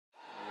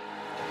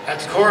At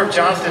the core of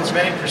Jonathan's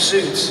many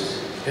pursuits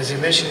is a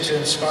mission to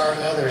inspire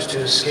others to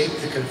escape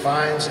the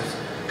confines of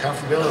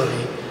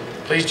comfortability.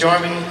 Please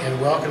join me in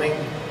welcoming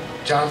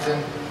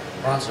Jonathan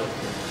Ronzio.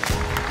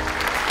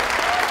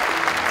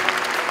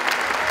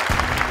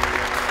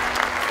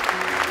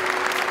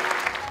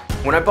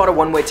 When I bought a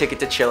one-way ticket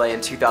to Chile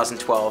in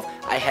 2012,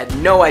 I had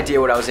no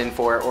idea what I was in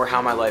for or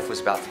how my life was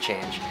about to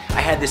change.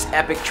 I had this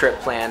epic trip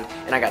planned,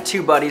 and I got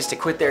two buddies to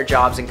quit their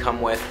jobs and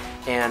come with,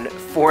 and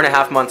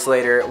 4.5 months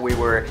later, we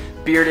were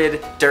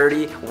bearded,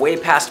 dirty, way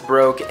past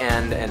broke,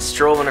 and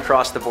strolling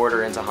across the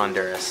border into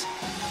Honduras.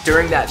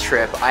 During that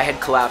trip, I had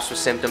collapsed with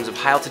symptoms of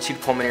high-altitude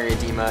pulmonary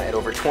edema at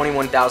over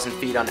 21,000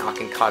 feet on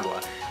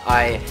Aconcagua.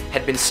 I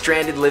had been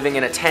stranded living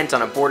in a tent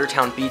on a border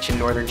town beach in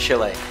northern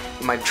Chile.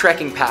 My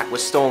trekking pack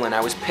was stolen,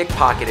 I was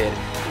pickpocketed,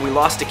 we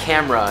lost a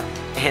camera,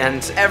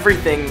 and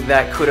everything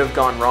that could have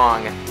gone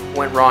wrong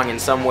went wrong in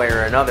some way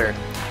or another.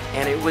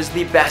 And it was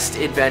the best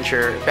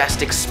adventure,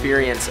 best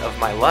experience of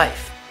my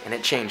life, and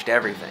it changed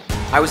everything.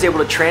 I was able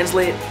to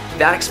translate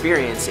that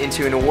experience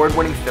into an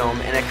award-winning film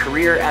and a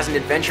career as an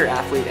adventure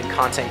athlete and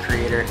content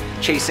creator,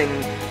 chasing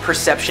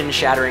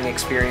perception-shattering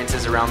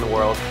experiences around the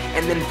world,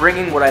 and then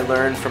bringing what I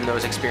learned from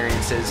those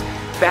experiences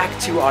back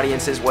to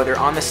audiences, whether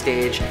on the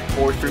stage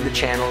or through the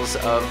channels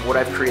of what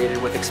I've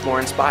created with Explore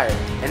Inspire.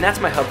 And that's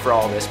my hub for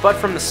all of this. But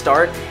from the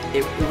start,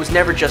 it was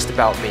never just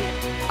about me.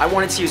 I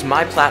wanted to use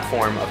my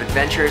platform of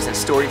adventures and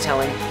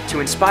storytelling to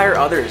inspire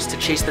others to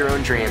chase their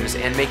own dreams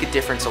and make a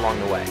difference along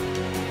the way.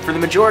 For the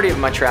majority of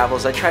my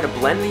travels, I try to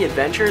blend the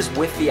adventures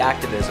with the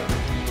activism.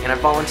 And I've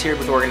volunteered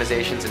with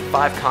organizations in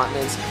 5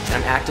 continents, and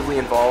I'm actively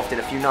involved in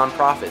a few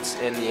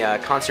nonprofits in the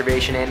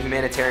conservation and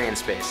humanitarian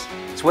space.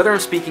 So whether I'm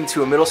speaking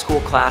to a middle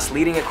school class,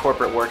 leading a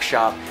corporate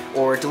workshop,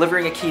 or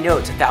delivering a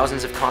keynote to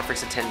thousands of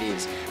conference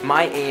attendees,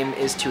 my aim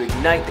is to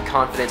ignite the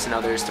confidence in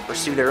others to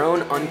pursue their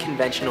own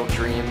unconventional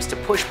dreams, to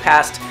push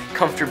past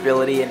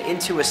comfortability and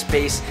into a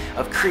space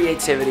of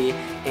creativity,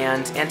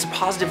 and to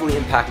positively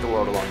impact the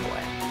world along the way.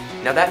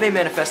 Now that may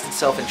manifest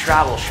itself in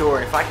travel,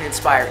 sure. If I can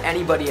inspire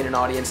anybody in an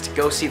audience to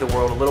go see the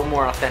world a little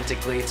more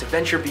authentically, to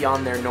venture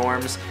beyond their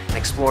norms and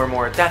explore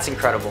more, that's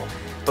incredible.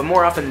 But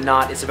more often than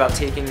not, it's about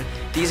taking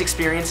these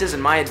experiences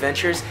and my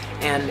adventures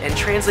and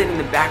translating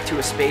them back to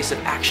a space of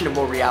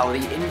actionable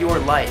reality in your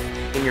life,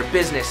 in your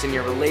business, in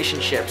your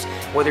relationships,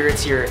 whether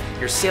it's your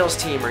sales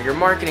team or your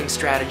marketing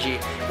strategy,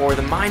 or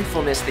the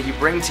mindfulness that you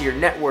bring to your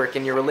network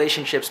and your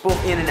relationships,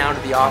 both in and out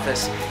of the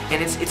office.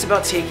 And it's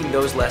about taking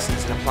those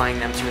lessons and applying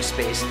them to a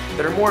space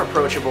that are more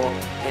approachable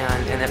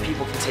and that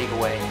people can take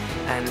away.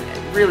 And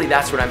really,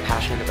 that's what I'm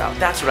passionate about.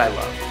 That's what I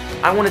love.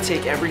 I want to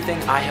take everything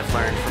I have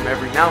learned from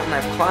every mountain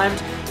I've climbed,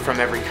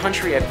 from every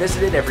country I've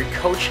visited, every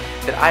coach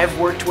that I have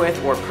worked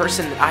with or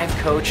person that I've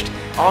coached,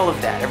 all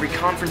of that, every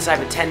conference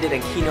I've attended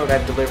and keynote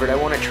I've delivered, I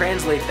want to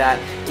translate that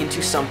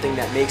into something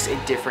that makes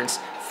a difference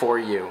for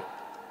you.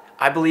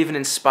 I believe in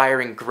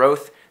inspiring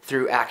growth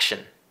through action.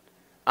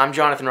 I'm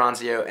Jonathan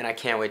Ronzio, and I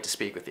can't wait to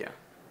speak with you.